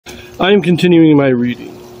I am continuing my reading.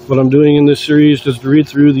 What I'm doing in this series is to read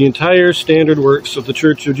through the entire standard works of the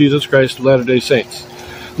Church of Jesus Christ of Latter-day Saints.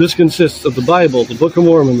 This consists of the Bible, the Book of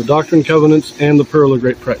Mormon, the Doctrine and Covenants, and the Pearl of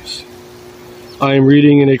Great Price. I am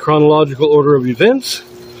reading in a chronological order of events,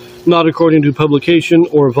 not according to publication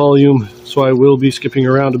or volume, so I will be skipping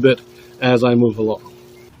around a bit as I move along.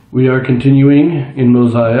 We are continuing in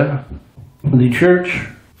Mosiah. The church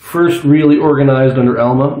first really organized under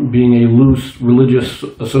Alma, being a loose religious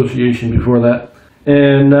association before that.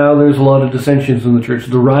 And now there's a lot of dissensions in the church.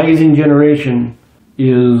 The rising generation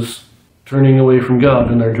is turning away from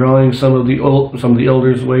God, and they're drawing some of the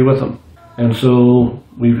elders away with them. And so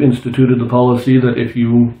we've instituted the policy that if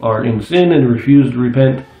you are in sin and refuse to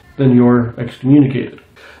repent, then you're excommunicated.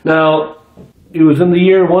 Now, it was in the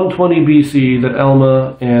year 120 BC that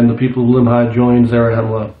Alma and the people of Limhi joined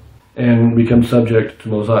Zarahemla and become subject to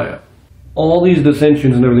Mosiah. All these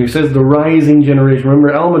dissensions and everything, it says the rising generation.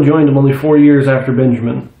 Remember, Alma joined him only 4 years after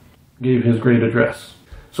Benjamin gave his great address.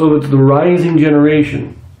 So it's the rising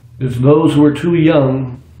generation. It's those who are too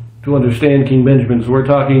young to understand King Benjamin. So we're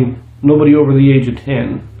talking nobody over the age of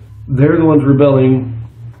 10. They're the ones rebelling.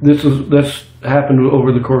 This happened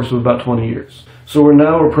over the course of about 20 years. So we're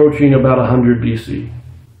now approaching about 100 BC.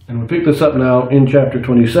 And we'll pick this up now in chapter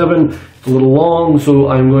 27. It's a little long, so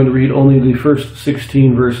I'm going to read only the first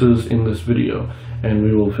 16 verses in this video, and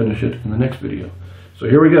we will finish it in the next video. So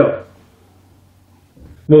here we go.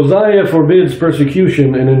 Mosiah forbids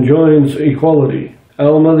persecution and enjoins equality.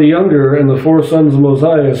 Alma the younger and the 4 sons of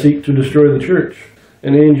Mosiah seek to destroy the church.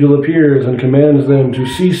 An angel appears and commands them to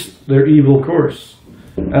cease their evil course.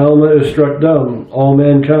 Alma is struck dumb. All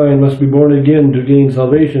mankind must be born again to gain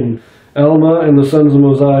salvation. Alma and the sons of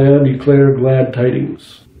Mosiah declare glad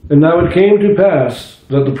tidings. And now it came to pass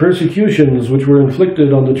that the persecutions which were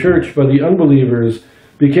inflicted on the church by the unbelievers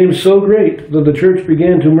became so great that the church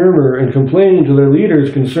began to murmur and complain to their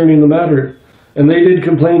leaders concerning the matter. And they did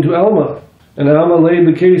complain to Alma. And Alma laid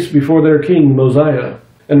the case before their king Mosiah.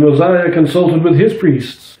 And Mosiah consulted with his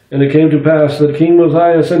priests. And it came to pass that King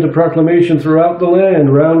Mosiah sent a proclamation throughout the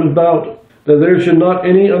land round about, that there should not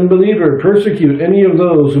any unbeliever persecute any of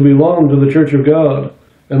those who belong to the church of God.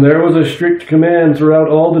 And there was a strict command throughout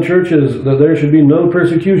all the churches that there should be no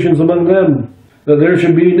persecutions among them, that there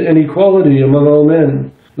should be an equality among all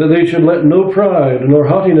men, that they should let no pride nor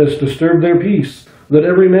haughtiness disturb their peace, that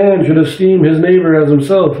every man should esteem his neighbor as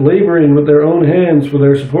himself, laboring with their own hands for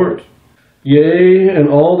their support. Yea, and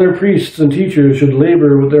all their priests and teachers should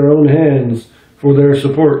labor with their own hands for their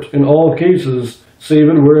support in all cases, save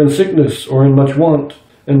it were in sickness or in much want.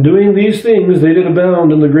 And doing these things they did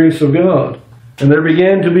abound in the grace of God. And there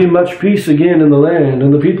began to be much peace again in the land,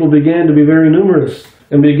 and the people began to be very numerous,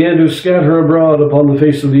 and began to scatter abroad upon the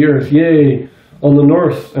face of the earth, yea, on the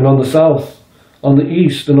north and on the south, on the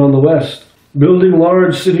east and on the west, building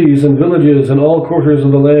large cities and villages in all quarters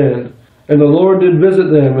of the land. And the Lord did visit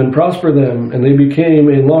them and prosper them, and they became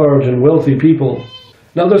a large and wealthy people.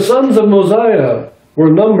 Now the sons of Mosiah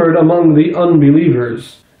were numbered among the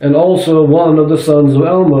unbelievers, and also one of the sons of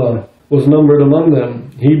Alma was numbered among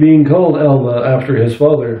them, he being called Alma after his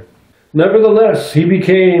father. Nevertheless, he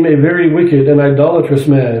became a very wicked and idolatrous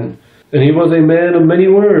man, and he was a man of many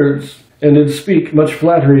words, and did speak much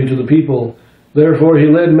flattery to the people. Therefore he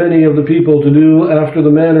led many of the people to do after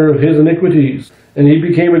the manner of his iniquities, and he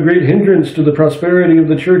became a great hindrance to the prosperity of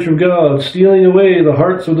the church of God, stealing away the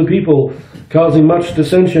hearts of the people, causing much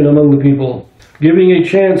dissension among the people, giving a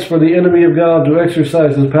chance for the enemy of God to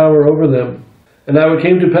exercise his power over them. And now it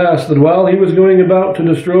came to pass that while he was going about to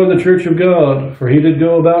destroy the church of God, for he did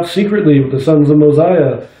go about secretly with the sons of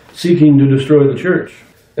Mosiah, seeking to destroy the church,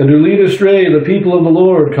 and to lead astray the people of the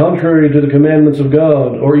Lord, contrary to the commandments of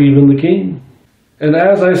God, or even the king. And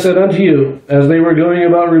as I said unto you, as they were going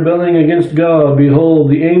about rebelling against God, behold,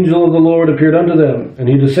 the angel of the Lord appeared unto them, and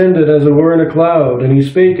he descended as it were in a cloud, and he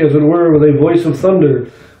spake as it were with a voice of thunder,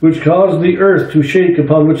 which caused the earth to shake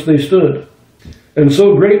upon which they stood. And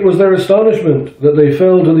so great was their astonishment, that they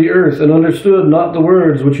fell to the earth, and understood not the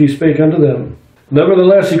words which he spake unto them.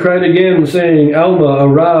 Nevertheless he cried again, saying, Alma,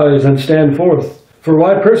 arise and stand forth. For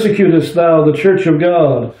why persecutest thou the church of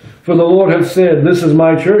God? For the Lord hath said, This is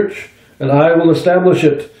my church, and I will establish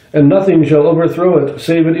it, and nothing shall overthrow it,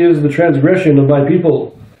 save it is the transgression of my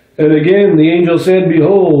people. And again the angel said,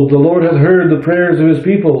 Behold, the Lord hath heard the prayers of his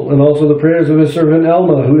people, and also the prayers of his servant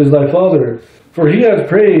Alma, who is thy father. For he hath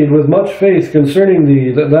prayed with much faith concerning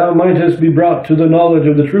thee, that thou mightest be brought to the knowledge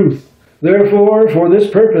of the truth. Therefore, for this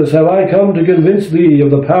purpose have I come to convince thee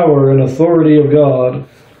of the power and authority of God,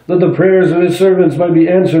 that the prayers of his servants might be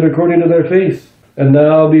answered according to their faith. And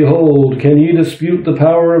now, behold, can ye dispute the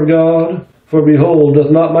power of God? For behold,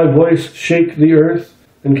 doth not my voice shake the earth?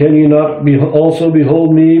 And can ye not also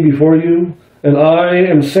behold me before you? And I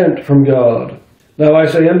am sent from God. Now I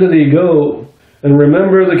say unto thee, Go, and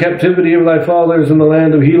remember the captivity of thy fathers in the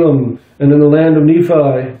land of Helam, and in the land of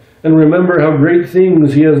Nephi, and remember how great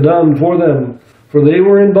things he has done for them. For they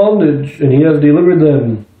were in bondage, and he has delivered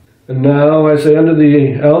them. And now I say unto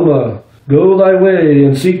thee, Alma, go thy way,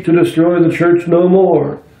 and seek to destroy the church no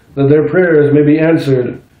more, that their prayers may be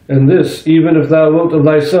answered, and this even if thou wilt of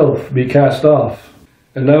thyself be cast off.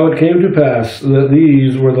 And now it came to pass that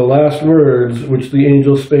these were the last words which the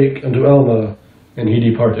angel spake unto Alma, and he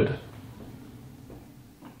departed.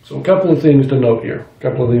 So a couple of things to note here.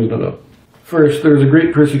 First, there's a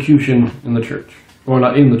great persecution in the church. Well,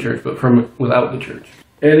 not in the church, but from without the church.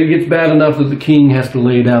 And it gets bad enough that the king has to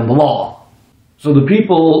lay down the law. So the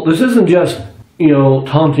people, this isn't just,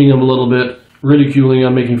 taunting them a little bit, ridiculing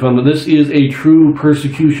them, making fun, but this is a true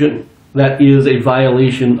persecution that is a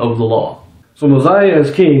violation of the law. So Mosiah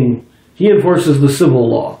as king, he enforces the civil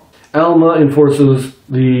law. Alma enforces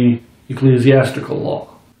the ecclesiastical law.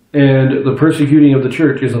 And the persecuting of the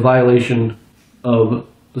church is a violation of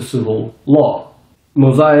the civil law.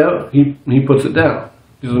 Mosiah, he puts it down.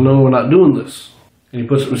 He says, no, we're not doing this. And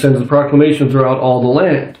he sends the proclamation throughout all the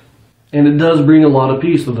land. And it does bring a lot of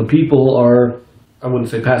peace. So the people are, I wouldn't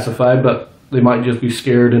say pacified, but they might just be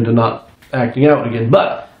scared into not acting out again.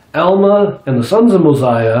 But Alma and the sons of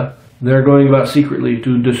Mosiah, they're going about secretly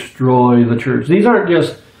to destroy the church. They aren't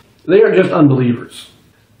just unbelievers.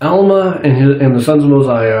 Alma and the sons of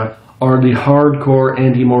Mosiah are the hardcore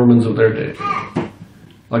anti-Mormons of their day,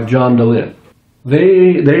 like John Dehlin.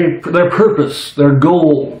 Their purpose, their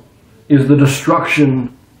goal, is the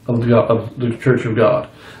destruction of the Church of God.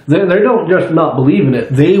 They don't just not believe in it;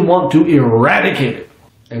 they want to eradicate it.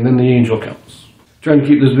 And then the angel comes. Trying to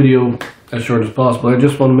keep this video as short as possible. I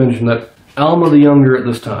just want to mention that Alma the younger at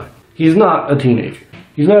this time, he's not a teenager.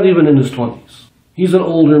 He's not even in his 20s. He's an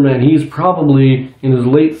older man. He's probably in his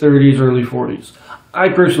late 30s, early 40s. I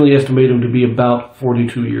personally estimate him to be about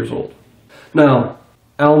 42 years old. Now,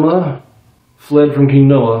 Alma fled from King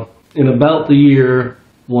Noah in about the year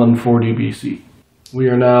 140 BC. We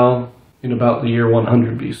are now in about the year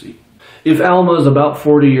 100 BC. If Alma is about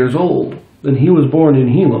 40 years old, then he was born in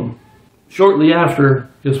Helam, shortly after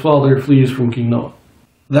his father flees from King Noah.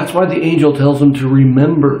 That's why the angel tells him to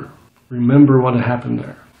remember what had happened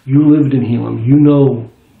there. You lived in Helam. You know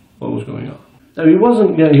what was going on. Now, he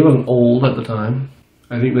wasn't old at the time.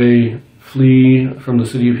 I think they flee from the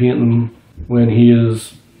city of Helam when he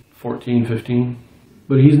is 14, 15.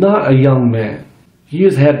 But he's not a young man. He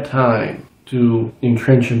has had time to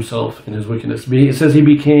entrench himself in his wickedness. It says he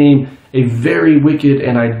became a very wicked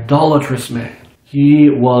and idolatrous man. He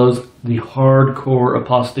was the hardcore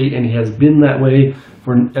apostate, and he has been that way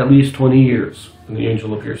for at least 20 years when the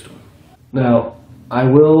angel appears to him. Now, I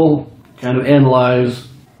will kind of analyze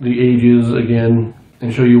the ages again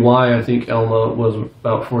and show you why I think Alma was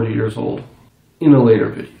about 40 years old in a later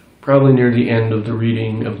video, probably near the end of the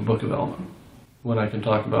reading of the book of Alma, when I can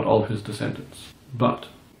talk about all of his descendants. But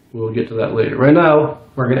we'll get to that later. Right now,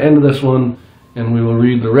 we're going to end this one, and we will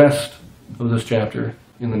read the rest of this chapter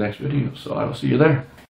in the next video. So I will see you there.